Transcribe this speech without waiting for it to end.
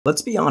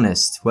Let's be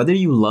honest, whether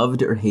you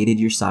loved or hated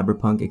your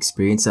Cyberpunk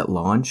experience at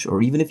launch,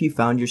 or even if you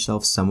found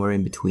yourself somewhere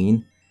in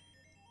between,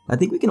 I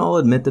think we can all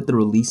admit that the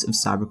release of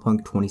Cyberpunk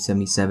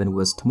 2077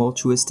 was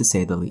tumultuous to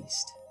say the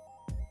least.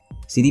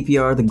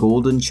 CDPR, the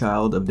golden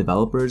child of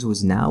developers,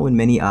 was now in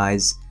many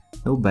eyes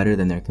no better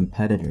than their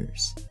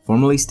competitors.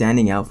 Formerly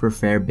standing out for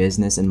fair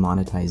business and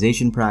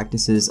monetization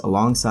practices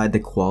alongside the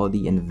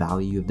quality and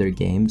value of their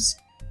games,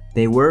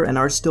 they were and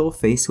are still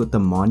faced with the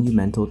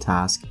monumental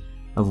task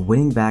of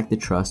winning back the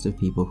trust of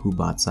people who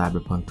bought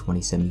Cyberpunk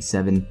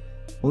 2077,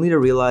 only to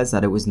realize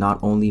that it was not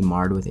only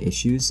marred with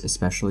issues,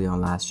 especially on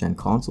last-gen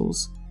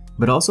consoles,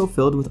 but also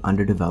filled with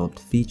underdeveloped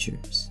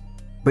features.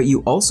 But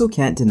you also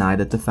can't deny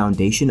that the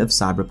foundation of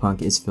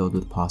Cyberpunk is filled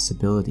with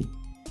possibility,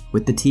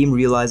 with the team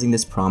realizing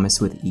this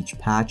promise with each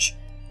patch,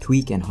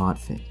 tweak, and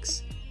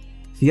hotfix.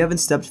 If you haven't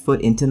stepped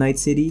foot into Night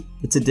City,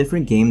 it's a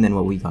different game than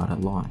what we got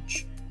at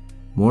launch.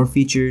 More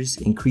features,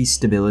 increased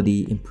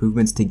stability,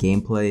 improvements to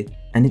gameplay,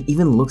 and it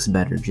even looks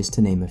better, just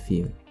to name a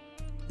few.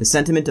 The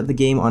sentiment of the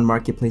game on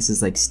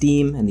marketplaces like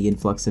Steam and the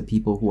influx of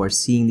people who are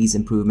seeing these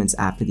improvements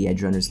after the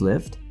Edgerunners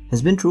lift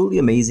has been truly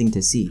amazing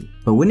to see.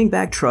 But winning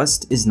back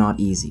trust is not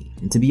easy,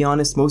 and to be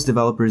honest, most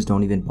developers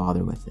don't even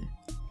bother with it.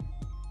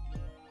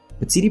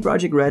 But CD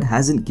PROJEKT RED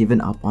hasn't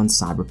given up on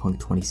Cyberpunk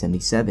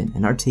 2077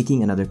 and are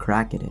taking another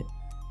crack at it,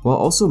 while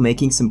also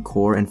making some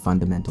core and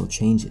fundamental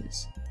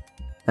changes.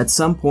 At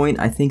some point,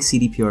 I think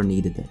CDPR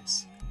needed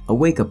this. A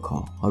wake-up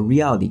call, a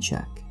reality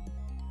check.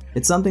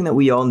 It's something that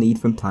we all need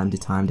from time to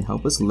time to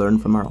help us learn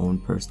from our own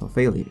personal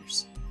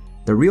failures.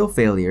 The real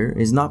failure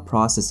is not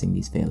processing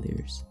these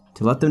failures,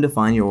 to let them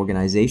define your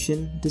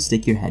organization, to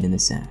stick your head in the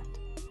sand.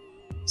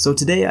 So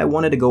today I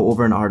wanted to go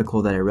over an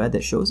article that I read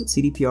that shows that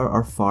CDPR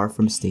are far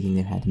from sticking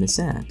their head in the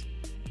sand.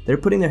 They're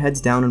putting their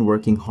heads down and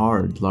working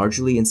hard,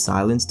 largely in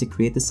silence, to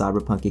create the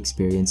Cyberpunk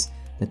experience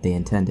that they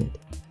intended.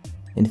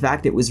 In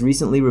fact, it was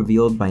recently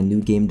revealed by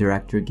new game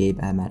director Gabe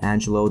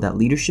Angelo that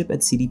leadership at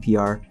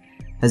CDPR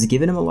has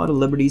given him a lot of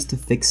liberties to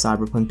fix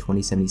Cyberpunk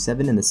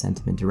 2077 and the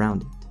sentiment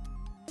around it.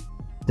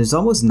 There's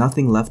almost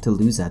nothing left to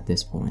lose at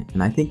this point,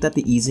 and I think that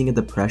the easing of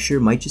the pressure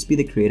might just be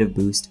the creative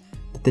boost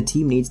that the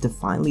team needs to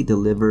finally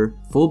deliver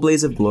full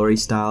Blaze of Glory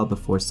style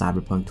before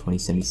Cyberpunk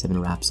 2077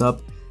 wraps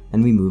up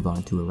and we move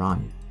on to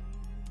Orion.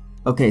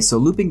 Okay, so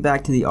looping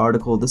back to the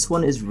article, this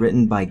one is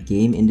written by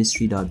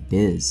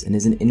GamesIndustry.Biz and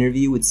is an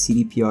interview with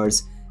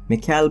CDPR's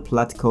Mikhail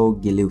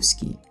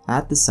Platko-Gilewski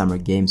at the Summer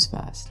Games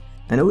Fest.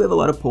 I know we have a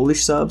lot of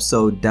Polish subs,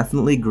 so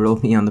definitely grill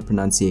me on the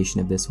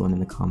pronunciation of this one in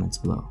the comments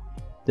below.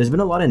 There's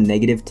been a lot of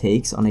negative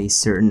takes on a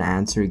certain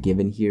answer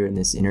given here in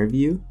this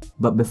interview,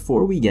 but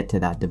before we get to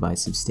that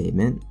divisive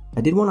statement,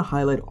 I did want to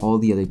highlight all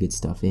the other good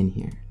stuff in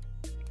here.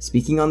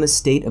 Speaking on the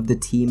state of the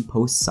team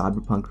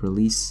post-Cyberpunk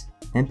release,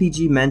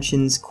 MPG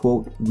mentions,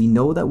 quote, "We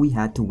know that we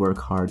had to work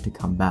hard to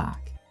come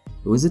back.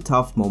 It was a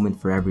tough moment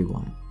for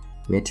everyone.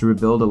 We had to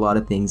rebuild a lot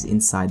of things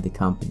inside the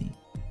company.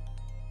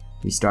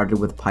 We started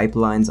with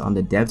pipelines on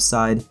the dev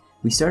side.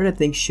 We started to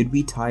think, should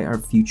we tie our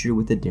future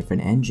with a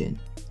different engine,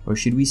 or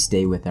should we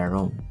stay with our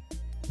own?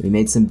 We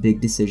made some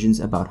big decisions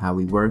about how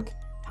we work,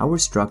 how we're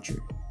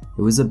structured.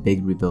 It was a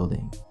big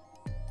rebuilding."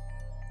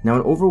 Now,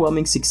 an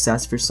overwhelming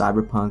success for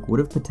Cyberpunk would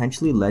have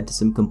potentially led to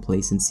some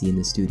complacency in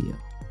the studio.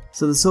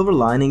 So the silver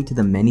lining to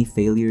the many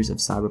failures of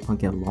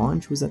Cyberpunk at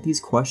launch was that these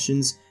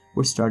questions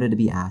were started to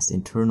be asked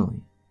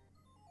internally.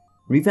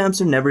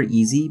 Revamps are never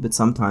easy, but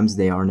sometimes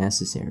they are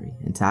necessary,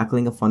 and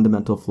tackling a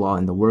fundamental flaw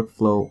in the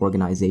workflow,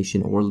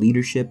 organization, or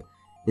leadership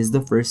is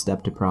the first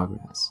step to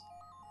progress.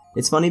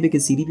 It's funny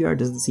because CDPR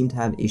doesn't seem to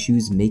have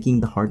issues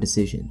making the hard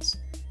decisions,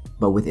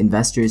 but with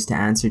investors to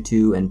answer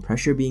to and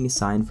pressure being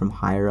assigned from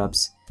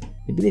higher-ups,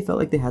 maybe they felt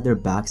like they had their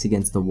backs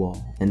against the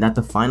wall, and that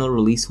the final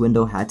release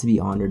window had to be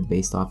honored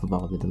based off of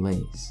all the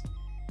delays.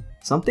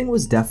 Something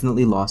was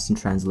definitely lost in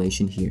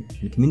translation here,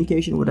 and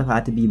communication would have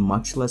had to be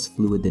much less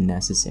fluid than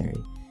necessary,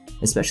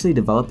 especially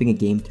developing a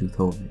game through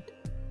COVID.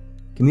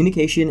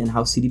 Communication and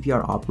how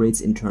CDPR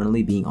operates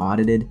internally being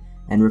audited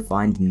and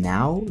refined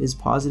now is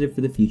positive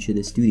for the future of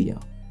the studio,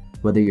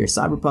 whether you're a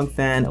Cyberpunk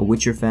fan, a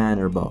Witcher fan,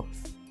 or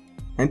both.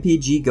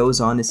 MPG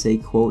goes on to say,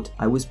 quote,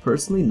 "I was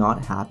personally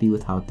not happy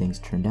with how things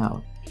turned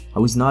out. I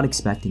was not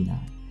expecting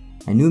that.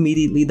 I knew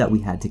immediately that we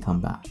had to come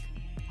back.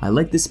 I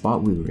liked the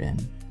spot we were in.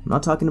 I'm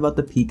not talking about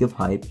the peak of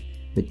hype,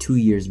 but 2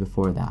 years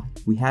before that.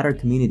 We had our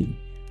community.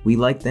 We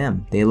liked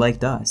them, they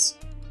liked us.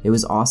 It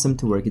was awesome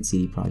to work at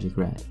CD PROJEKT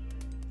RED.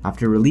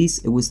 After release,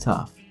 it was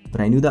tough, but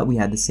I knew that we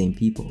had the same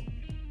people.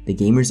 The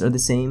gamers are the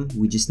same,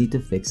 we just need to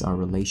fix our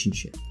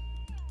relationship.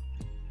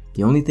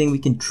 The only thing we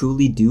can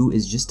truly do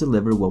is just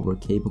deliver what we're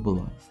capable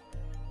of.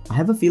 I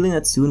have a feeling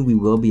that soon we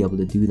will be able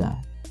to do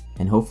that,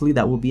 and hopefully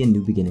that will be a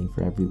new beginning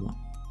for everyone.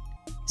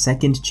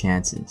 Second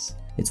chances.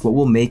 It's what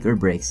will make or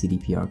break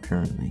CDPR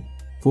currently.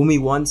 Fool me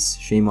once,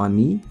 shame on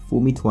me.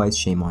 Fool me twice,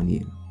 shame on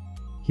you."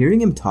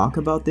 Hearing him talk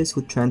about this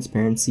with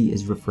transparency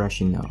is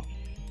refreshing though,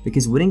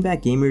 because winning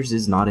back gamers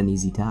is not an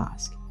easy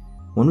task.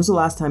 When was the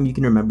last time you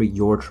can remember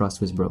your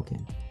trust was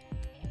broken?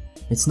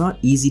 It's not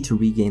easy to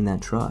regain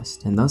that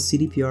trust, and thus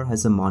CDPR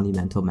has a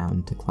monumental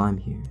mountain to climb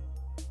here.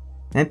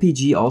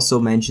 MPG also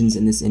mentions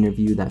in this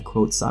interview that,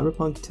 quote,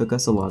 Cyberpunk took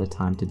us a lot of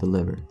time to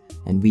deliver,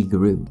 and we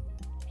grew.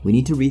 We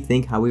need to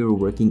rethink how we were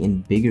working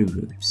in bigger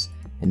groups,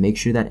 and make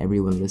sure that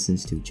everyone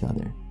listens to each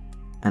other.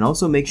 And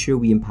also make sure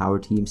we empower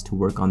teams to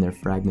work on their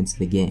fragments of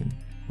the game,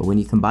 but when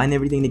you combine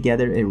everything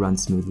together, it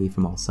runs smoothly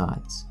from all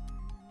sides.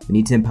 We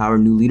need to empower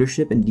new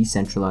leadership and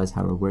decentralize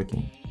how we're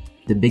working.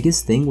 The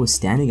biggest thing was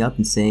standing up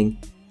and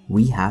saying,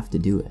 we have to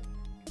do it.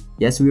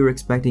 Yes, we were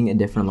expecting a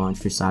different launch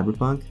for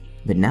Cyberpunk,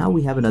 but now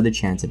we have another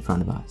chance in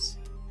front of us.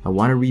 I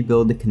want to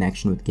rebuild the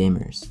connection with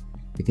gamers,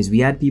 because we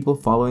had people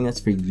following us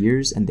for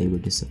years and they were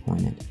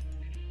disappointed.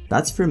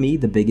 That's for me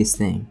the biggest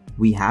thing.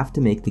 We have to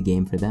make the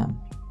game for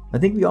them. I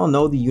think we all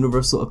know the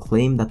universal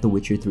acclaim that The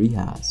Witcher 3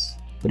 has,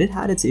 but it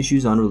had its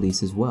issues on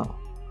release as well.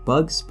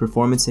 Bugs,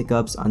 performance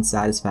hiccups,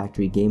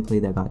 unsatisfactory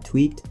gameplay that got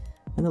tweaked,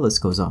 and the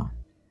list goes on.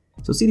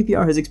 So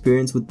CDPR has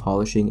experience with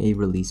polishing a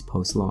release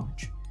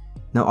post-launch.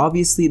 Now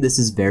obviously this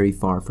is very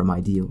far from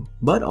ideal,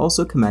 but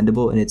also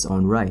commendable in its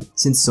own right,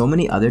 since so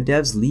many other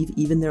devs leave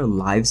even their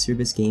live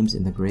service games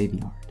in the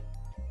graveyard.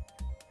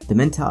 The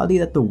mentality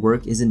that the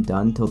work isn't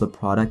done till the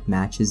product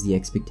matches the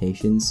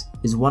expectations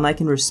is one I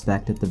can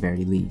respect at the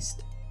very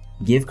least.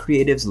 Give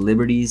creatives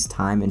liberties,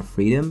 time, and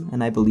freedom,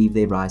 and I believe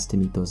they rise to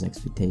meet those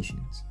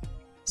expectations.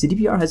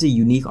 CDPR has a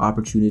unique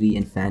opportunity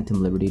in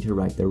phantom liberty to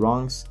right their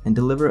wrongs and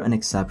deliver an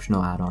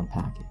exceptional add-on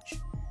package.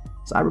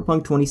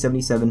 Cyberpunk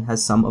 2077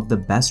 has some of the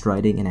best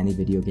writing in any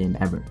video game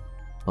ever,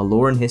 a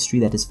lore and history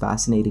that is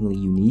fascinatingly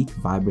unique,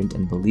 vibrant,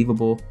 and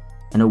believable,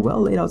 and a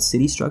well laid out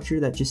city structure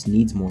that just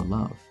needs more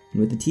love. And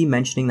with the team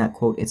mentioning that,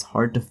 quote, it's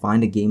hard to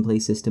find a gameplay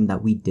system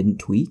that we didn't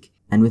tweak,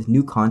 and with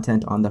new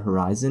content on the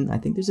horizon, I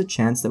think there's a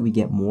chance that we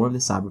get more of the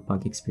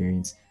Cyberpunk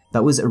experience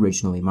that was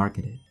originally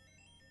marketed.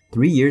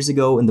 3 years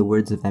ago, in the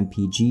words of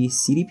MPG,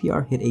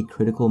 CDPR hit a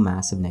critical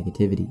mass of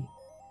negativity.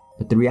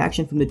 But the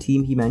reaction from the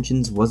team he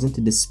mentions wasn't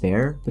to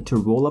despair, but to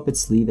roll up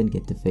its sleeve and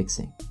get to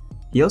fixing.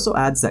 He also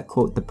adds that,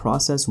 quote, the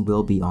process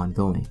will be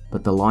ongoing,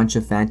 but the launch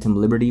of Phantom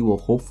Liberty will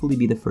hopefully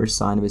be the first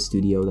sign of a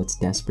studio that's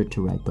desperate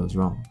to right those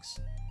wrongs.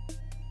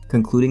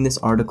 Concluding this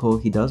article,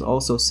 he does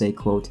also say,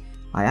 quote,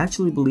 I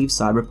actually believe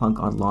Cyberpunk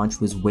on launch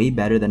was way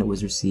better than it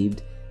was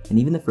received, and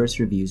even the first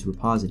reviews were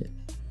positive.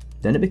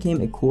 Then it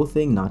became a cool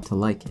thing not to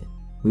like it.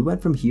 We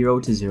went from hero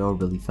to zero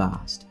really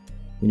fast.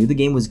 We knew the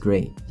game was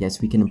great.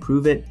 Yes, we can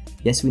improve it.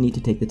 Yes, we need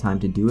to take the time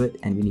to do it,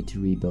 and we need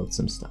to rebuild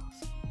some stuff.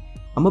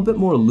 I'm a bit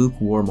more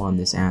lukewarm on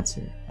this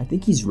answer. I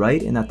think he's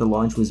right in that the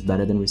launch was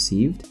better than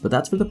received, but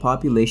that's for the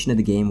population of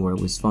the game where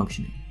it was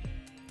functioning.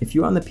 If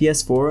you were on the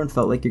PS4 and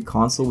felt like your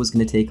console was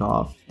going to take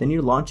off, then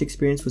your launch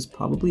experience was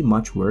probably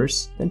much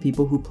worse than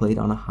people who played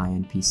on a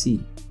high-end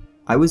PC.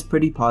 I was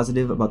pretty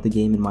positive about the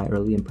game in my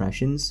early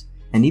impressions,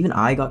 and even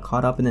I got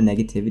caught up in the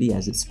negativity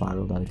as it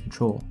spiraled out of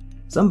control.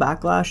 Some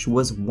backlash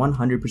was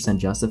 100%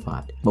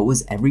 justified, but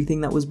was everything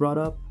that was brought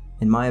up?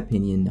 In my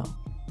opinion, no.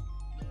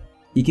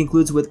 He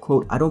concludes with,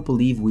 quote, I don't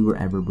believe we were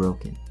ever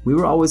broken. We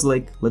were always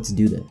like, let's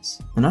do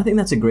this. And I think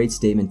that's a great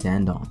statement to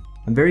end on.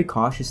 I'm very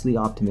cautiously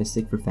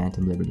optimistic for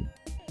Phantom Liberty.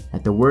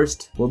 At the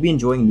worst, we'll be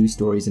enjoying new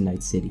stories in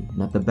Night City,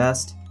 and at the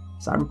best,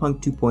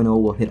 Cyberpunk 2.0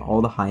 will hit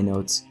all the high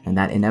notes, and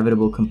that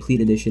inevitable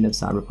complete edition of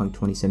Cyberpunk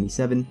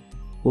 2077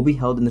 will be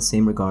held in the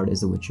same regard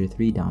as The Witcher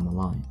 3 down the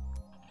line.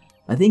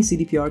 I think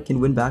CDPR can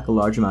win back a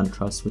large amount of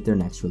trust with their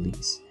next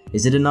release.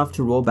 Is it enough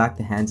to roll back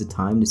the hands of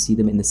time to see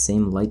them in the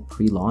same light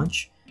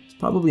pre-launch? It's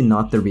probably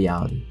not the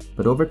reality,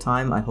 but over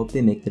time I hope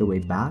they make their way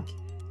back,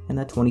 and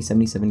that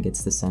 2077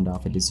 gets the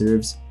send-off it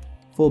deserves,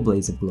 full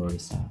blaze of glory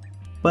style.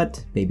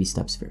 But baby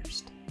steps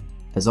first.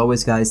 As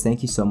always guys,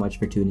 thank you so much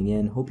for tuning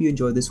in, hope you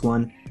enjoyed this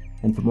one,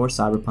 and for more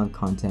Cyberpunk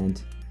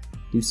content,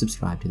 do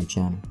subscribe to the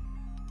channel.